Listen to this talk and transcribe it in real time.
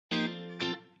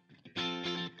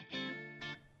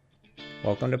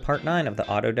Welcome to part 9 of the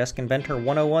Autodesk Inventor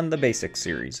 101 The Basics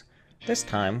series. This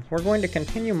time, we're going to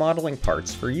continue modeling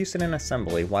parts for use in an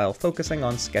assembly while focusing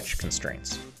on sketch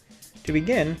constraints. To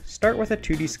begin, start with a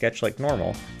 2D sketch like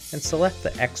normal and select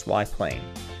the XY plane.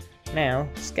 Now,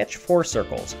 sketch 4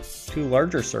 circles, 2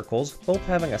 larger circles, both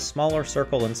having a smaller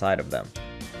circle inside of them.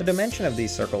 The dimension of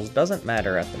these circles doesn't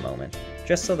matter at the moment,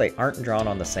 just so they aren't drawn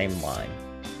on the same line.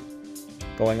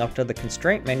 Going up to the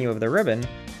Constraint menu of the ribbon,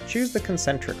 choose the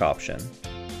Concentric option.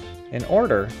 In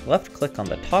order, left-click on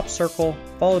the top circle,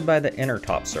 followed by the inner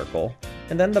top circle,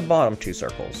 and then the bottom 2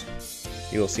 circles.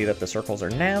 You will see that the circles are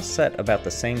now set about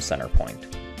the same center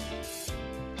point.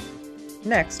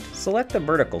 Next, select the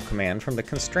Vertical command from the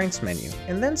Constraints menu,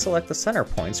 and then select the center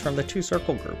points from the 2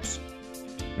 circle groups.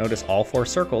 Notice all 4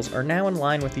 circles are now in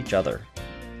line with each other.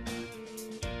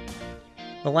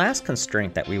 The last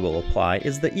constraint that we will apply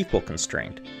is the Equal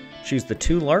constraint. Choose the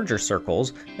 2 larger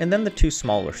circles, and then the 2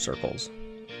 smaller circles.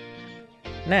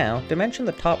 Now, dimension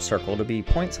the top circle to be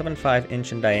 0.75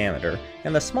 inch in diameter,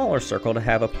 and the smaller circle to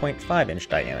have a 0.5 inch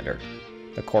diameter.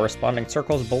 The corresponding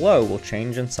circles below will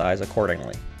change in size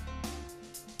accordingly.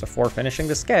 Before finishing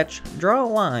the sketch, draw a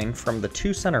line from the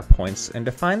 2 center points and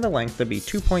define the length to be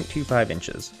 2.25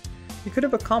 inches. You could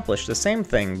have accomplished the same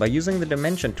thing by using the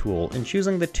Dimension tool and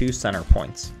choosing the 2 center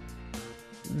points.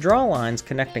 Draw lines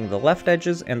connecting the left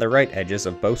edges and the right edges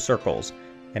of both circles,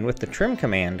 and with the Trim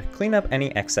command, clean up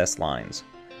any excess lines.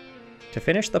 To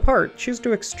finish the part, choose to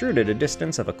extrude at a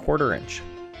distance of 1/4 inch.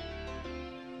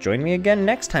 Join me again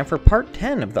next time for part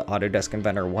 10 of the Autodesk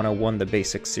Inventor 101 The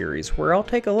Basics series, where I'll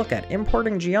take a look at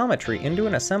importing geometry into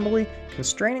an assembly,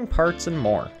 constraining parts, and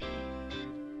more.